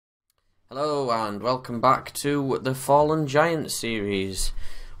Hello and welcome back to the Fallen Giants series.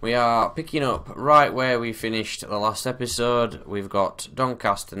 We are picking up right where we finished the last episode. We've got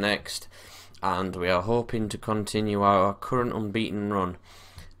Doncaster next, and we are hoping to continue our current unbeaten run.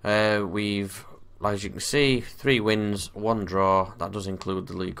 We've, as you can see, 3 wins, 1 draw. That does include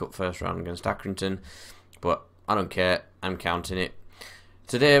the League Cup first round against Accrington, but I don't care, I'm counting it.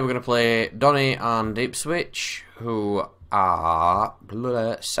 Today we're going to play Donny and Ipswich, who are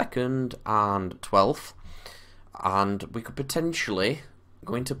 2nd and 12th, and we could potentially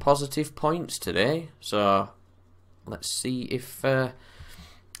go into positive points today. So let's see if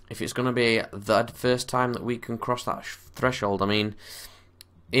it's going to be the first time that we can cross that threshold. I mean,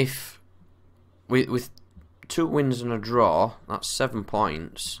 if with 2 wins and a draw, that's 7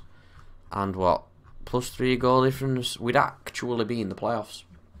 points, and what, +3 goal difference, we'd actually be in the playoffs.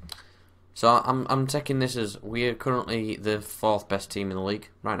 So I'm taking this as we're currently the 4th best team in the league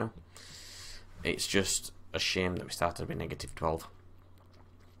right now. It's just a shame that we started with -12.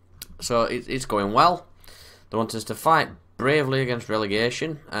 So it's going well. They want us to fight bravely against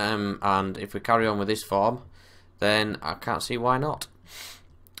relegation, and if we carry on with this form, then I can't see why not.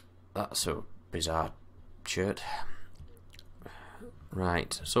 That's a bizarre shirt.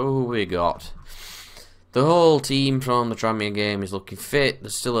 Right, so who we got? The whole team from the Tranmere game is looking fit.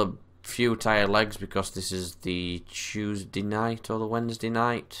 There's still a few tired legs because this is the Tuesday night or the Wednesday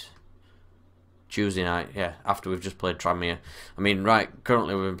night. Tuesday night, yeah, after we've just played Tranmere. I mean, right,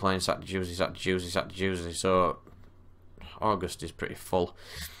 currently we've been playing Saturday, Tuesday, so August is pretty full.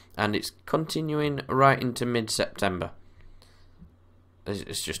 And it's continuing right into mid-September.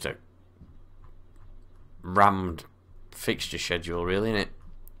 It's just a rammed fixture schedule, really, isn't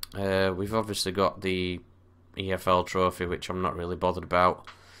it? We've obviously got the EFL trophy, which I'm not really bothered about.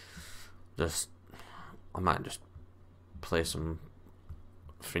 I might just play some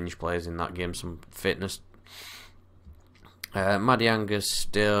fringe players in that game, some fitness. Madianga's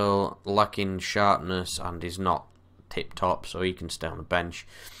still lacking sharpness and is not tip top, so he can stay on the bench.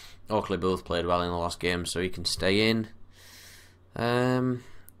 Oakley both played well in the last game, so he can stay in.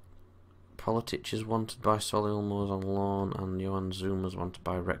 Politic is wanted by Solly Ulmos on loan, and Johan Zuma's wanted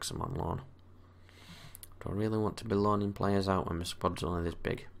by Wrexham on loan. Do I really want to be loaning players out when my squad's only this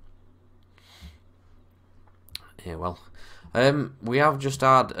big? Yeah, well. We have just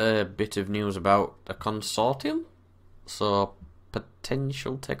had a bit of news about a consortium, so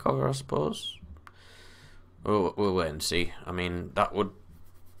potential takeover, I suppose. We'll wait and see. I mean, that would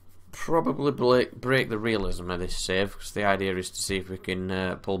probably break the realism of this save, because the idea is to see if we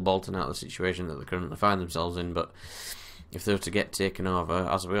can pull Bolton out of the situation that they currently find themselves in. But if they were to get taken over,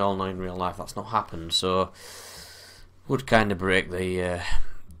 as we all know in real life, that's not happened. So would kind of break the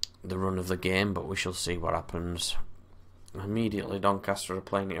run of the game, but we shall see what happens. Immediately Doncaster are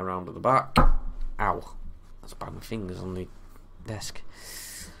playing it around at the back. Ow, that's by my fingers on the desk.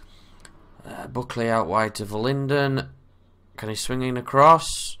 Buckley out wide to Verlinden. Can he swing in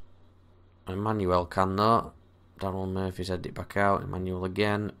across? Emmanuel can though. Darryl Murphy's headed it back out. Emmanuel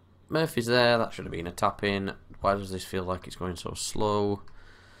again. Murphy's there, that should have been a tap in. Why does this feel like it's going so slow?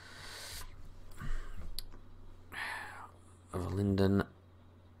 Verlinden.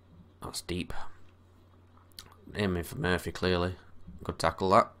 That's deep. Aiming for Murphy, clearly. Good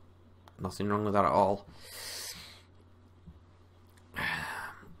tackle, that. Nothing wrong with that at all.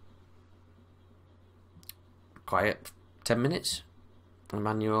 Quiet. 10 minutes.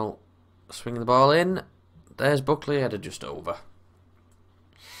 Emmanuel swinging the ball in. There's Buckley, headed just over.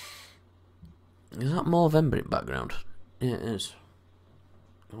 Is that Movember in background? Yeah, it is.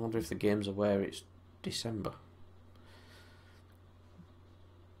 I wonder if the game's aware it's December.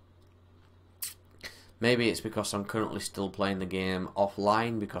 Maybe it's because I'm currently still playing the game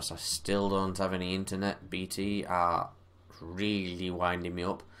offline because I still don't have any internet. BT are really winding me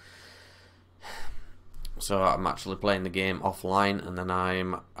up. So I'm actually playing the game offline, and then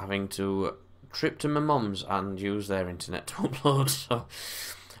I'm having to trip to my mum's and use their internet to upload. So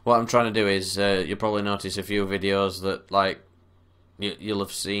what I'm trying to do is, you'll probably notice a few videos that, like, you'll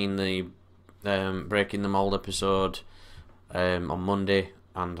have seen the Breaking the Mold episode on Monday.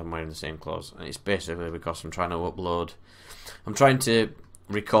 And I'm wearing the same clothes, and it's basically because I'm trying to upload. I'm trying to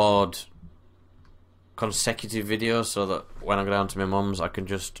record consecutive videos so that when I go down to my mum's, I can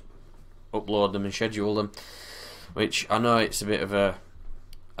just upload them and schedule them. Which I know it's a bit of a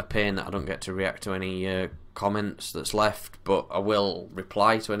pain that I don't get to react to any comments that's left, but I will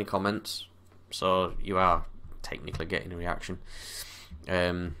reply to any comments, so you are technically getting a reaction.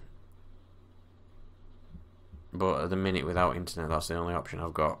 But at the minute, without internet, that's the only option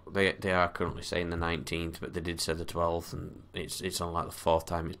I've got. They are currently saying the 19th, but they did say the 12th, and it's on like the 4th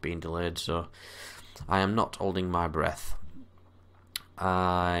time it's been delayed, so I am not holding my breath.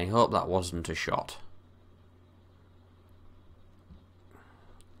 I hope that wasn't a shot.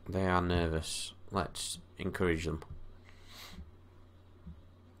 They are nervous. Let's encourage them.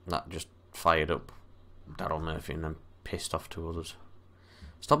 That just fired up Daryl Murphy and then pissed off to others.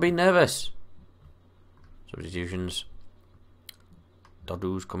 Stop being nervous! Substitutions.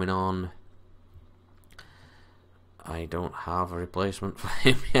 Dodu's coming on. I don't have a replacement for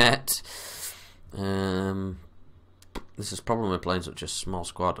him yet. This is a problem with playing such a small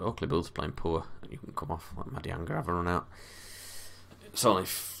squad. Oakley Booth's playing poor. You can come off, let Madianga have a run out. It's only,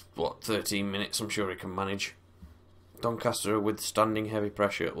 what, 13 minutes, I'm sure he can manage. Doncaster are withstanding heavy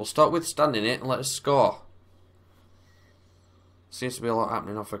pressure. We'll stop withstanding it and let us score. Seems to be a lot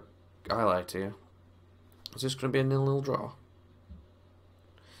happening off a highlight here. Is this going to be a 0-0 draw? Are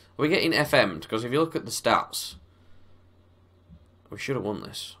we getting FM'd? Because if you look at the stats, we should have won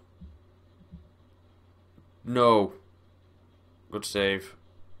this. No. Good save.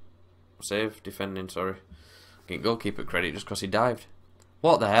 Save, defending, sorry. Getting goalkeeper credit just because he dived.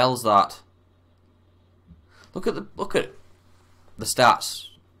 What the hell's that? Look at the stats.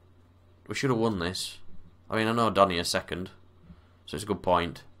 We should have won this. I mean, I know Donny is second, so it's a good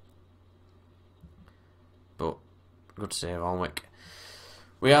point. But good save, Alnwick.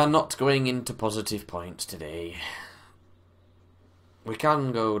 We are not going into positive points today. We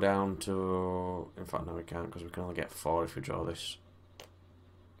can go down to... In fact, no, we can't, because we can only get 4 if we draw this.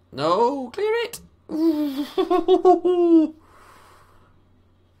 No, clear it!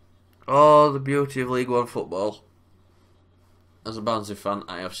 Oh, the beauty of League One football. As a Barnsley fan,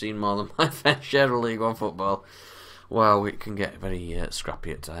 I have seen more than my fair share of League One football. Wow, it can get very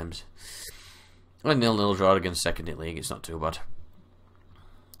scrappy at times. A 0-0 draw against second in league, it's not too bad.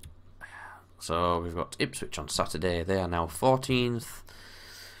 So we've got Ipswich on Saturday. They are now 14th.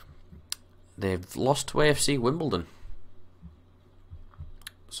 They've lost to AFC Wimbledon.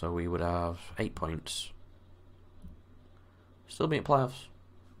 So we would have 8 points. Still be in playoffs.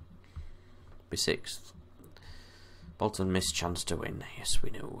 Be 6th. Bolton missed chance to win. Yes, we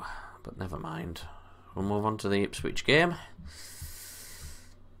knew. But never mind. We'll move on to the Ipswich game.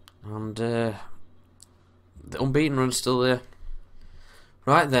 And the unbeaten run's still there.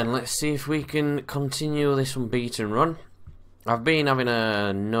 Right then, let's see if we can continue this unbeaten run. I've been having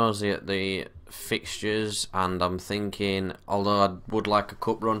a nosy at the fixtures, and I'm thinking, although I would like a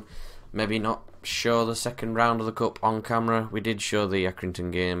cup run, maybe not show the second round of the cup on camera. We did show the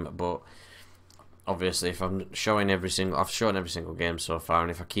Accrington game, but obviously if I'm showing I've shown every single game so far, and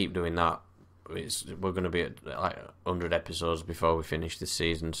if I keep doing that, we're going to be at like 100 episodes before we finish this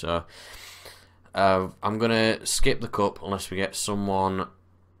season, so I'm going to skip the cup unless we get someone,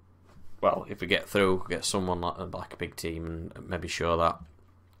 well, if we get through, get someone like a big team and maybe show that.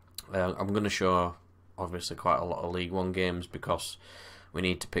 I'm going to show, obviously, quite a lot of League One games because we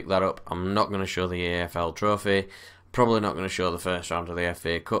need to pick that up. I'm not going to show the AFL trophy, probably not going to show the first round of the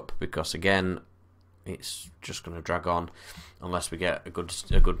FA Cup because, again, it's just going to drag on unless we get a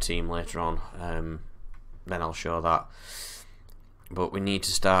good team later on. Then I'll show that. But we need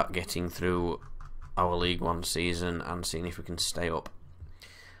to start getting through our League One season and seeing if we can stay up.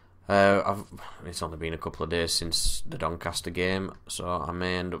 It's only been a couple of days since the Doncaster game, so I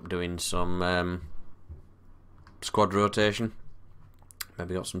may end up doing some squad rotation.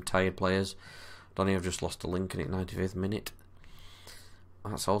 Maybe got some tired players. Donny, I've just lost a Lincoln at 95th minute.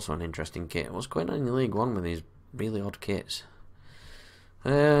 That's also an interesting kit. What's going on in League One with these really odd kits?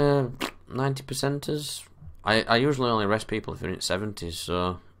 90%ers. I usually only rest people if they're in 70s,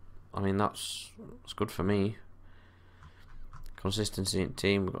 so I mean that's good for me. Consistency in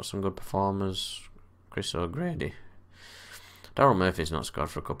team, we've got some good performers. Chris O'Grady. Daryl Murphy's not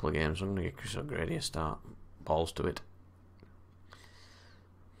scored for a couple of games, so I'm going to give Chris O'Grady a start. Balls to it.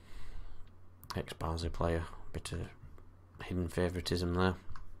 Ex-Barnsley player. Bit of hidden favouritism there.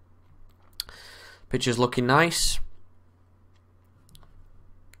 Pitcher's looking nice.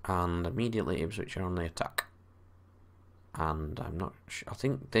 And immediately Ipswich are on the attack. And I'm not sure. I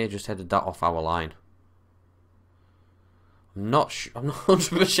think they just headed that off our line. I'm not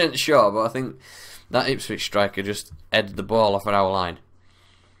 100% sure, but I think that Ipswich striker just headed the ball off at our line.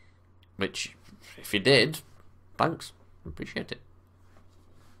 Which, if he did, thanks. Appreciate it.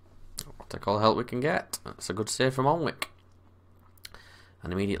 I'll take all the help we can get. That's a good save from Alnwick.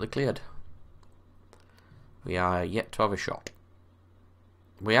 And immediately cleared. We are yet to have a shot.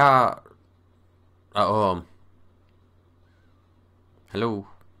 We are at home. Hello.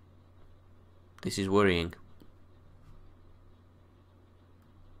 This is worrying.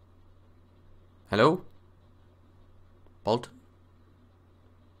 Hello? Bolton?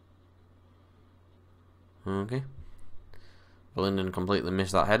 Okay. Linden completely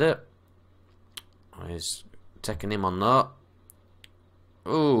missed that header. He's taking him on that.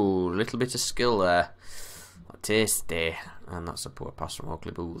 Ooh, little bit of skill there. Tasty. And that's a poor pass from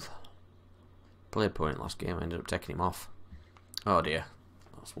Oakley Booth. Played poor in last game, I ended up taking him off. Oh dear.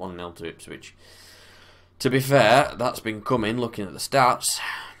 That's 1-0 to Ipswich. To be fair, that's been coming looking at the stats.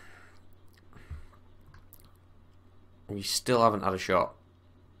 We still haven't had a shot.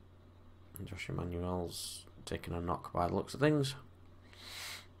 Josh Emmanuel's taking a knock by the looks of things.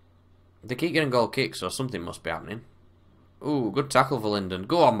 They keep getting goal kicks, so something must be happening. Ooh, good tackle for Linden.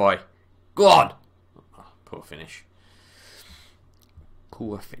 Go on, boy. Go on! Oh, poor finish.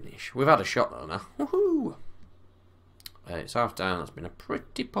 Poor finish. We've had a shot though now. Woohoo! It's half time. That's been a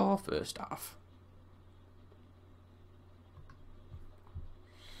pretty poor first half.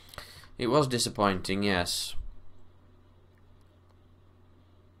 It was disappointing, yes.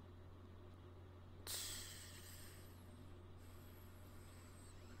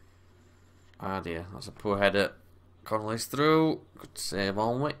 Ah dear, that's a poor header. Connolly's through. Good save,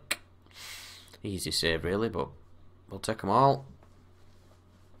 Alnwick. Easy save really, but we'll take them all.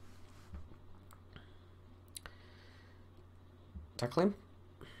 Tackling.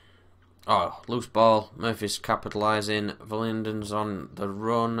 Oh, loose ball. Murphy's capitalising. Verlinden's on the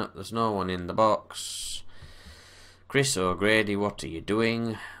run. There's no one in the box. Chris O'Grady, what are you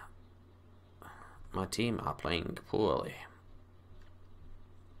doing? My team are playing poorly.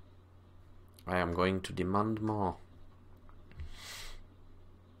 I am going to demand more.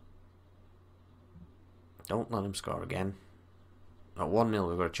 Don't let him score again. At 1-0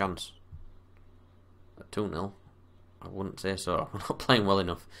 we've got a chance. At 2-0 I wouldn't say so. We're not playing well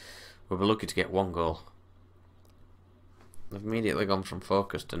enough. We'll be lucky to get one goal. They've immediately gone from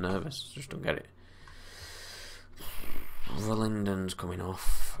focused to nervous. Just don't get it. Verlinden's coming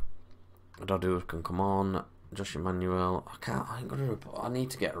off. Dodu can come on. Josh Emmanuel. I ain't gonna report. I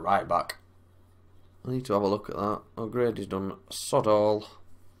need to get a right back. I need to have a look at that. O'Grady's done sod all.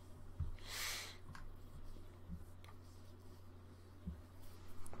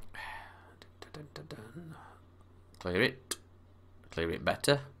 Clear it. Clear it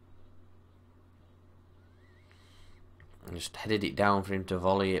better. And just headed it down for him to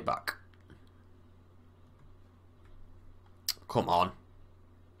volley it back. Come on.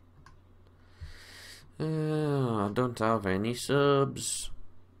 I don't have any subs.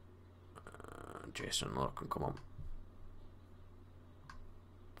 Jason, look, come on.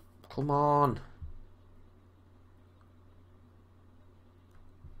 Come on.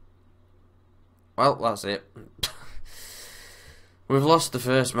 Well, that's it. We've lost the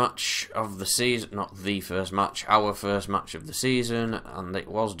first match of the season. Not the first match, our first match of the season. And it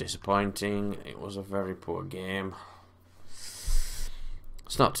was disappointing. It was a very poor game.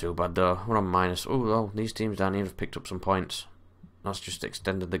 It's not too bad though. We're on minus. Oh, well, these teams down here have picked up some points. That's just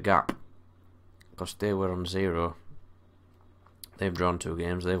extended the gap. Because they were on 0. They've drawn 2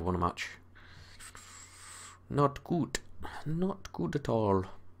 games. They've won a match. Not good. Not good at all.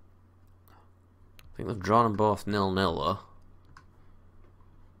 I think they've drawn them both 0-0 though.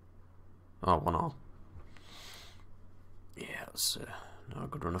 Oh, 1-1. Yeah, that's not a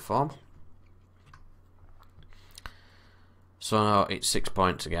good run of form. So now it's 6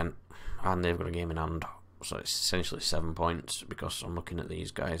 points again. And they've got a game in hand. So it's essentially 7 points because I'm looking at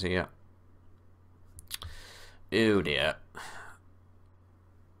these guys here. Oh dear.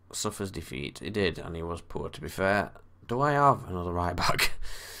 Suffers defeat. He did, and he was poor to be fair. Do I have another right back?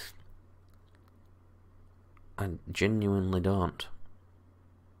 I genuinely don't.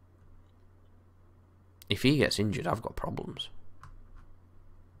 If he gets injured, I've got problems.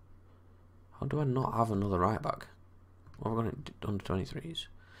 How do I not have another right back? What have I got under 23s?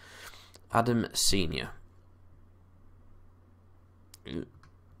 Adam Senior. I'm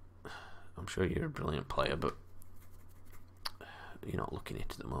sure you're a brilliant player, but you're not looking at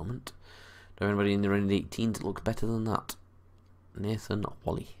it at the moment. Do anybody in the round 18 that looks better than that? Nathan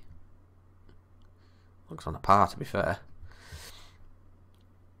Wally. Looks on a par, to be fair.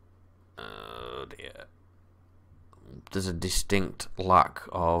 Oh dear. There's a distinct lack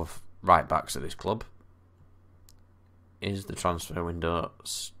of right backs at this club. Is the transfer window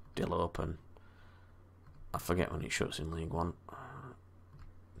still open? I forget when it shuts in League One.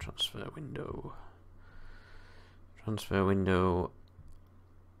 Transfer window. Transfer window.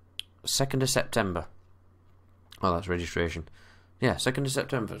 2nd of September. Oh, that's registration. Yeah, 2nd of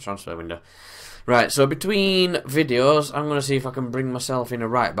September, transfer window. Right, so between videos, I'm going to see if I can bring myself in a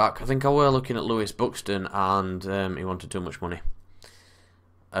right back. I think I were looking at Lewis Buxton and he wanted too much money.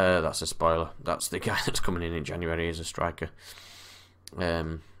 That's a spoiler. That's the guy that's coming in January as a striker. Yeah,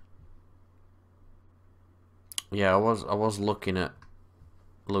 I was looking at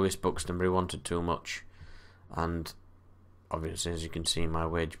Lewis Buxton, but he wanted too much, and obviously, as you can see, my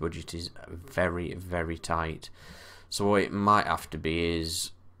wage budget is very, very tight. So what it might have to be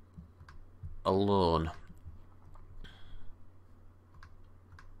is a loan.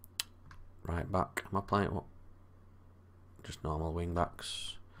 Right back. Am I playing what? Just normal wing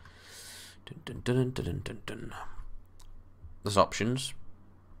backs. Dun, dun, dun, dun, dun, dun. There's options.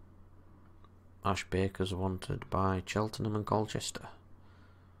 Ash Baker's wanted by Cheltenham and Colchester.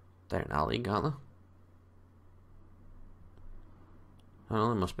 They're in our league, aren't they?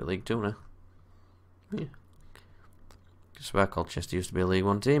 Oh, they must be League 2 now. Yeah. I swear Colchester used to be a League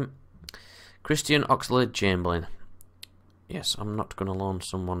 1 team. Christian Oxlade-Chamberlain. Yes, I'm not going to loan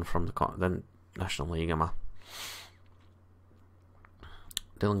someone from the National League, am I?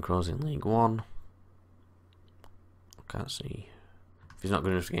 Dylan Crow's in League 1. I can't see. If he's not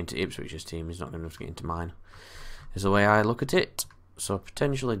good enough to get into Ipswich's team, he's not good enough to get into mine. Is the way I look at it. So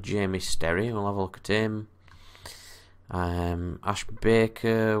potentially Jamie Sterry, we'll have a look at him. Ash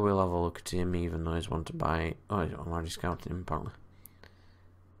Baker, we'll have a look at him, even though he's wanted by... Oh, I'm already scouting him, apparently.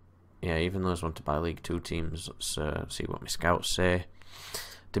 Yeah, even though he's wanted by League 2 teams, let's see what my scouts say.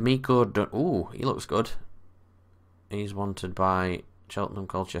 D'Amico, ooh, he looks good. He's wanted by Cheltenham,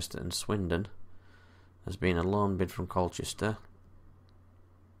 Colchester and Swindon. There's been a loan bid from Colchester.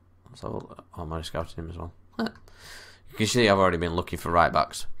 So, oh, I'm already scouting him as well. You can see I've already been looking for right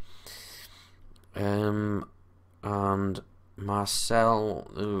backs. And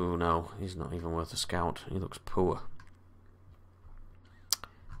Marcel, ooh no, he's not even worth a scout. He looks poor.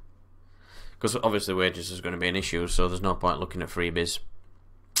 Because obviously wages is going to be an issue, so there's no point looking at freebies.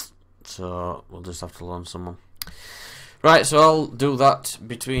 So we'll just have to loan someone. Right, so I'll do that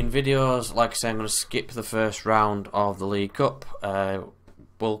between videos. Like I say, I'm going to skip the first round of the League Cup.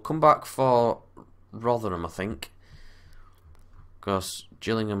 We'll come back for Rotherham, I think. Because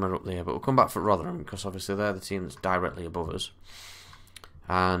Gillingham are up there, but we'll come back for Rotherham because obviously they're the team that's directly above us.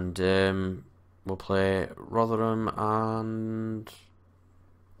 And we'll play Rotherham and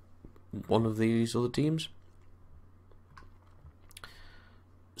one of these other teams.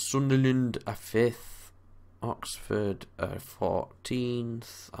 Sunderland are 5th, Oxford are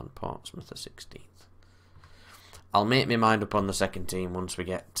 14th, and Portsmouth are 16th. I'll make my mind up on the second team once we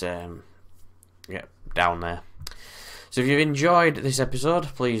get down there. So if you've enjoyed this episode,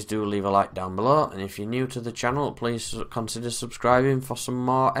 please do leave a like down below, and if you're new to the channel, please consider subscribing for some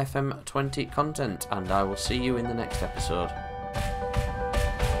more FM20 content, and I will see you in the next episode.